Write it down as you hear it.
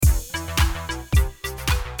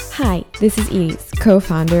Hi, this is Elise,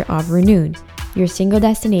 co-founder of Renoon, your single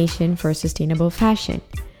destination for sustainable fashion.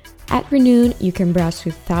 At Renoon, you can browse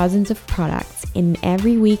through thousands of products, and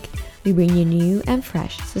every week we bring you new and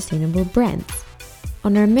fresh sustainable brands.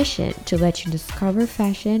 On our mission to let you discover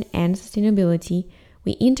fashion and sustainability,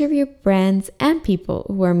 we interview brands and people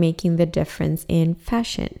who are making the difference in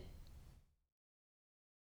fashion.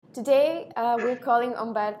 Today, we're calling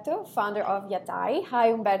Umberto, founder of Yatai.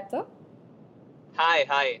 Hi, Umberto.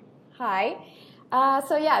 Hi. Hi.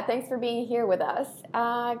 Thanks for being here with us.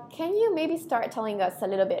 Can you maybe start telling us a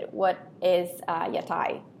little bit what is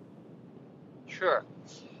Yatai? Sure.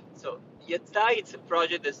 So Yatai, it's a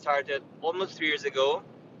project that started almost 3 years ago.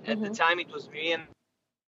 At the time, it was me and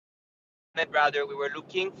my brother. We were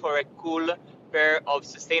looking for a cool pair of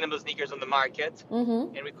sustainable sneakers on the market,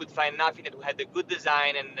 and we could find nothing that had a good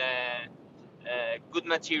design and good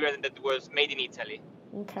material that was made in Italy.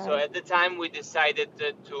 Okay. So at the time, we decided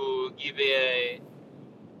to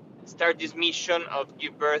start this mission of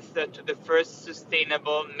give birth to the first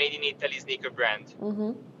sustainable made in Italy sneaker brand.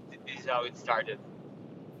 This is how it started.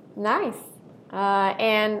 Nice.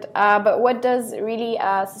 But what does really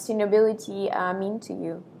sustainability mean to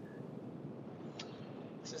you?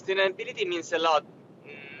 Sustainability means a lot,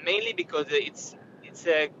 mainly because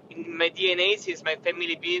in my DNA, since my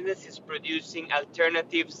family business is producing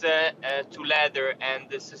alternatives to leather and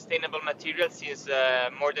the sustainable materials since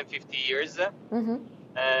more than 50 years.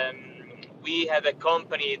 We have a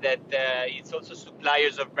company that is also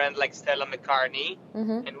suppliers of brands like Stella McCartney,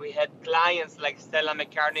 and we had clients like Stella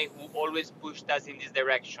McCartney who always pushed us in this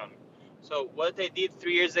direction. So what I did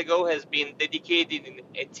 3 years ago has been dedicated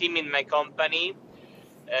a team in my company.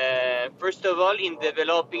 First of all, in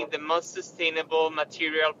developing the most sustainable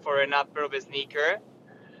material for an upper of a sneaker.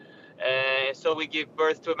 So we give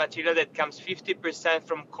birth to a material that comes 50%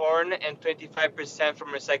 from corn and 25%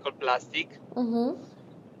 from recycled plastic.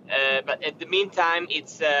 But at the meantime,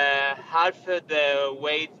 it's half the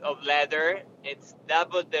weight of leather. It's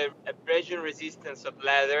double the abrasion resistance of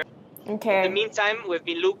leather. Okay. In the meantime, we've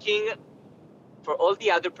been looking for all the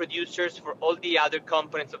other producers, for all the other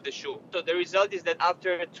components of the shoe. So the result is that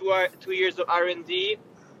after 2 years of R&D,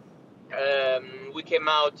 we came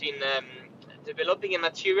out in developing a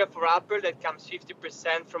material for upper that comes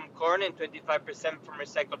 50% from corn and 25% from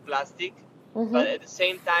recycled plastic. But at the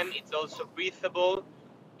same time, it's also breathable,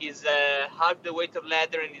 is half the weight of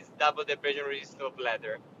leather, and is double the abrasion resistance of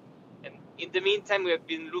leather. And in the meantime, we have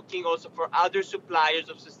been looking also for other suppliers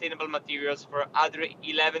of sustainable materials for other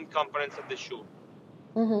 11 components of the shoe.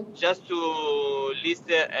 Just to list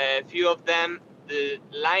a few of them, the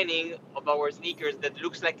lining of our sneakers that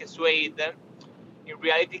looks like a suede, in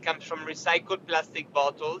reality comes from recycled plastic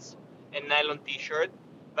bottles and nylon t-shirt.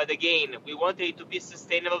 But again, we wanted it to be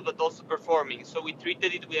sustainable but also performing, so we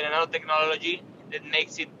treated it with a nanotechnology that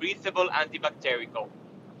makes it breathable, antibacterial.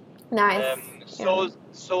 Nice.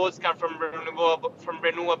 Soles come from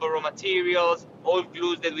renewable raw materials. All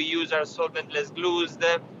glues that we use are solventless glues.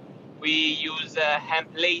 We use hemp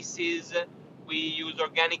laces. We use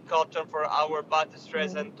organic cotton for our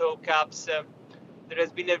buttonstraps and toe caps. There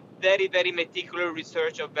has been a very, very meticulous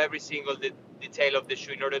research of every single detail of the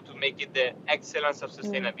shoe in order to make it the excellence of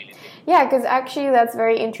sustainability. Yeah, because actually that's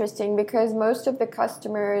very interesting, because most of the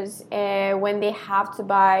customers, when they have to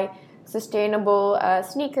buy sustainable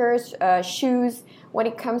sneakers, shoes, when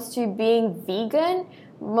it comes to being vegan,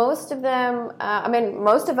 most of them,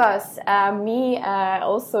 most of us, me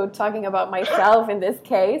also talking about myself in this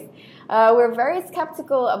case, we're very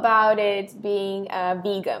skeptical about it being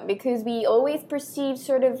vegan, because we always perceive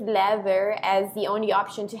sort of leather as the only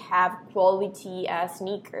option to have quality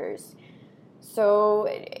sneakers. So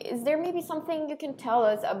is there maybe something you can tell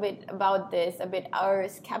us a bit about this, a bit our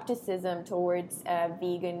skepticism towards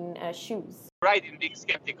vegan shoes? Right, in being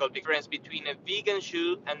skeptical, difference between a vegan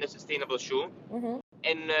shoe and a sustainable shoe.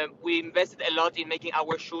 And we invested a lot in making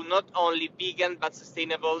our shoe not only vegan but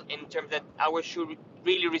sustainable, in terms that our shoe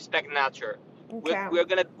really respect nature. Okay.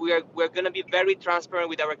 We're gonna be very transparent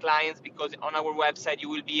with our clients, because on our website you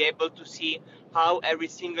will be able to see how every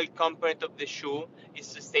single component of the shoe is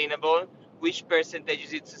sustainable, which percentage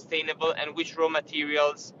is it sustainable, and which raw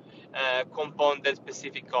materials compound that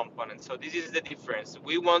specific component. So this is the difference.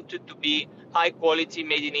 We want it to be high quality,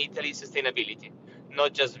 made in Italy sustainability,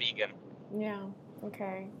 not just vegan. Yeah.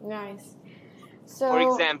 Okay. Nice. So, for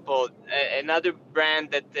example, another brand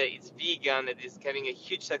that is vegan that is having a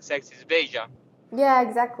huge success is Veja. Yeah,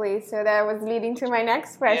 exactly. So that was leading to my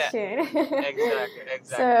next question. Yeah, exactly.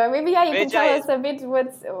 So maybe you Veja can tell us a bit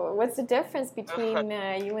what's the difference between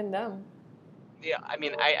you and them. Yeah,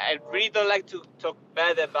 I really don't like to talk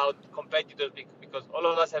bad about competitors, because all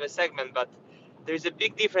of us have a segment, but there's a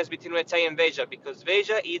big difference between Muay Thai and Veja, because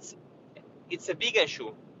Veja it's a vegan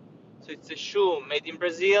shoe. So it's a shoe made in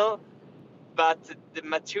Brazil, but the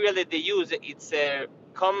material that they use, it's a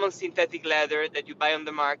common synthetic leather that you buy on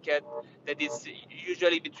the market that is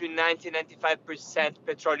usually between 90 and 95%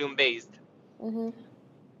 petroleum based. Mm-hmm.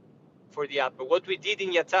 For the upper. What we did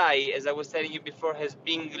in Yatai, as I was telling you before, has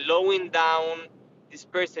been lowering down this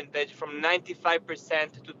percentage from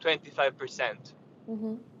 95% to 25%.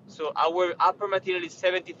 Mm-hmm. So our upper material is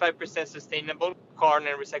 75% sustainable, corn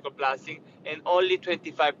and recycled plastic, and only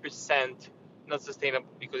 25% not sustainable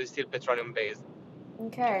because it's still petroleum based.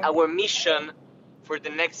 Okay. Our mission for the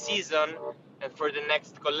next season and for the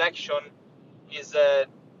next collection is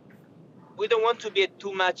we don't want to be a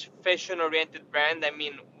too much fashion-oriented brand. I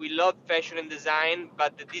mean, we love fashion and design,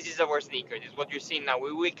 but this is our sneaker. This is what you're seeing now.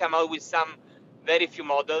 We will come out with some very few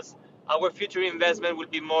models. Our future investment will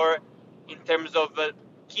be more in terms of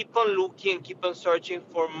keep on looking, keep on searching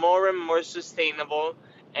for more and more sustainable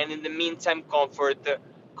and in the meantime comfort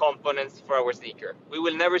components for our sneaker. We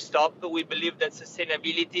will never stop, but we believe that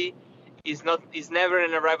sustainability is never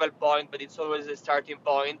an arrival point, but it's always a starting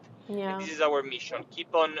point. Yeah. And this is our mission.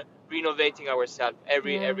 Keep on renovating ourselves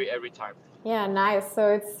every time. Yeah, nice. So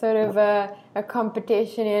it's sort of a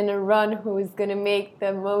competition and a run who's going to make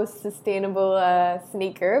the most sustainable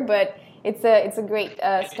sneaker, but it's a great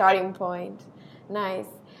starting point. Nice.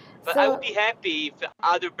 But I would be happy if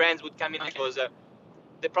other brands would come in, because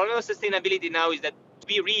the problem with sustainability now is that, to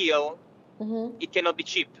be real, it cannot be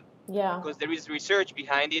cheap. Yeah. Because there is research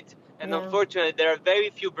behind it, and unfortunately there are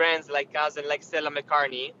very few brands like us and like Stella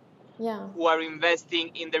McCartney who are investing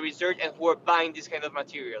in the research and who are buying these kind of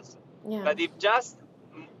materials. Yeah. But if just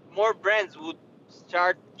more brands would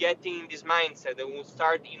start getting this mindset, they would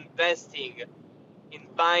start investing in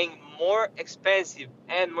buying more expensive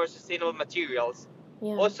and more sustainable materials.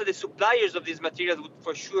 Also, the suppliers of these materials would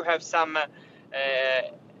for sure have some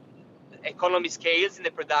economy scales in the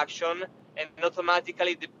production, and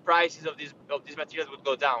automatically the prices of these materials would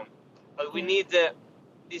go down. But we need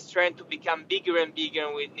this trend to become bigger and bigger,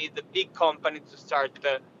 and we need the big companies to start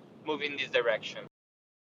moving in this direction.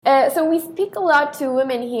 So we speak a lot to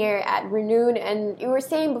women here at Renoon, and you were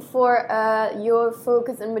saying before your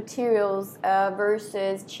focus on materials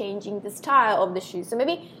versus changing the style of the shoes. So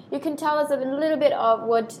maybe you can tell us a little bit of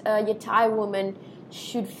what Yatai women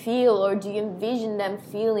should feel, or do you envision them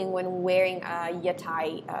feeling when wearing a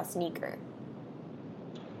Yatai sneaker?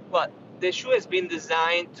 Well, the shoe has been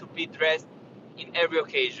designed to be dressed in every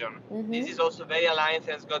occasion. This is also very aligned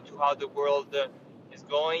and has got to how the world is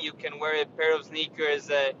going. You can wear a pair of sneakers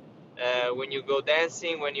when you go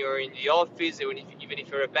dancing, when you're in the office, even if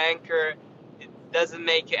you're a banker. It doesn't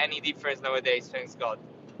make any difference nowadays, thanks God.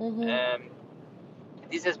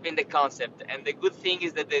 This has been the concept, and the good thing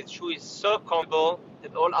is that the shoe is so comfortable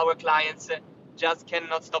that all our clients just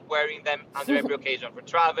cannot stop wearing them under every occasion, for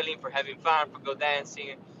traveling, for having fun, for go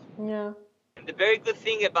dancing. Yeah. And the very good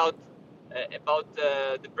thing about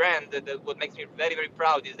the brand, what makes me very, very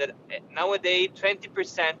proud, is that nowadays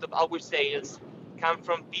 20% of our sales come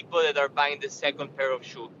from people that are buying the second pair of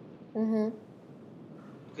shoes.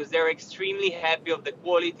 Because they're extremely happy of the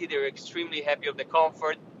quality, they're extremely happy of the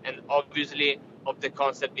comfort, and obviously of the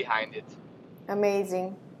concept behind it.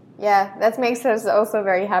 Amazing. Yeah, that makes us also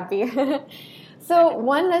very happy. So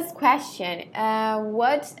one last question.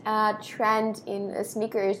 What trend in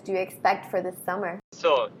sneakers do you expect for this summer?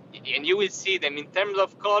 So, and you will see them in terms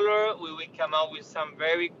of color, we will come out with some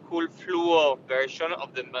very cool fluo version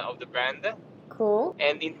of the brand. Cool.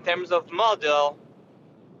 And in terms of model,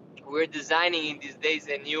 we're designing in these days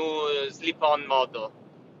a new slip-on model.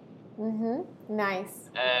 Nice.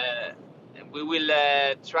 We will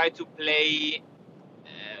try to play,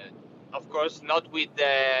 of course, not with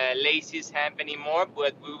the laces hemp anymore,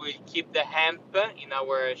 but we will keep the hemp in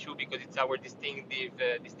our shoe because it's our distinctive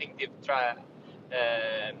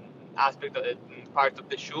aspect of the part of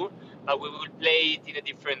the shoe. But we will play it in a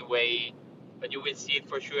different way. But you will see it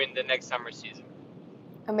for sure in the next summer season.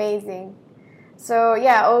 Amazing. So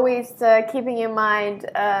yeah, always keeping in mind,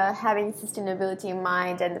 having sustainability in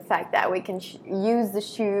mind, and the fact that we can use the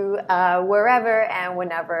shoe wherever and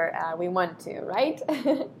whenever we want to, right?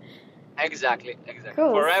 Exactly.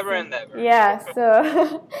 Cool. Forever and ever. Yeah,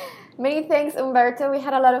 so many thanks, Umberto. We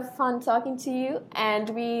had a lot of fun talking to you, and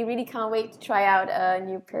we really can't wait to try out a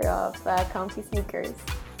new pair of comfy sneakers.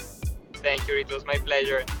 Thank you, it was my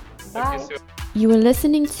pleasure. Bye. Talk to you soon. You were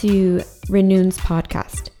listening to Renoon's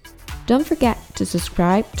podcast. Don't forget to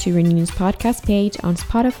subscribe to Renoon's podcast page on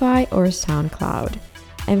Spotify or SoundCloud,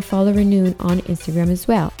 and follow Renoon on Instagram as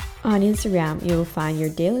well. On Instagram, you will find your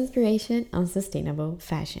daily inspiration on sustainable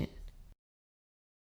fashion.